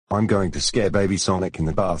I'm going to scare baby Sonic in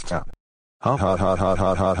the bathtub. Ha ha ha ha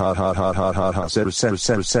ha ha ha ha ha ha ha ha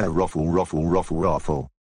ha ruffle ruffle ruffle ruffle.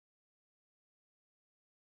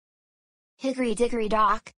 Hickory dickory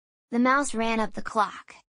dock. The mouse ran up the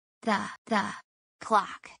clock. The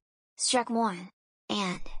clock struck one,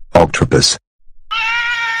 and Octopus.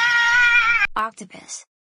 Octopus,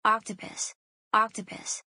 octopus,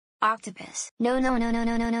 octopus, octopus. No no no no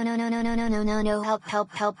no no no no no no no no no no no help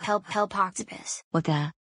help help help help octopus. What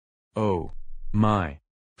the? Oh my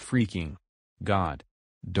freaking God.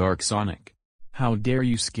 Dark Sonic. How dare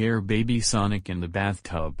you scare baby Sonic in the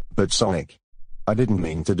bathtub? But Sonic, I didn't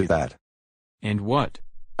mean to do that. And what?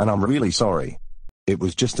 And I'm really sorry. It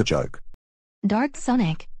was just a joke. Dark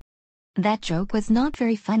Sonic. That joke was not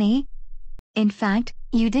very funny. In fact,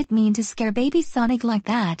 you did mean to scare baby Sonic like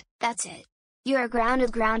that. That's it. You are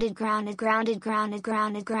grounded grounded grounded grounded grounded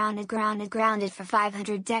grounded grounded grounded grounded for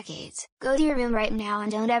 500 decades. Go to your room right now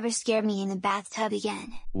and don't ever scare me in the bathtub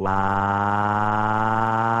again. Wow.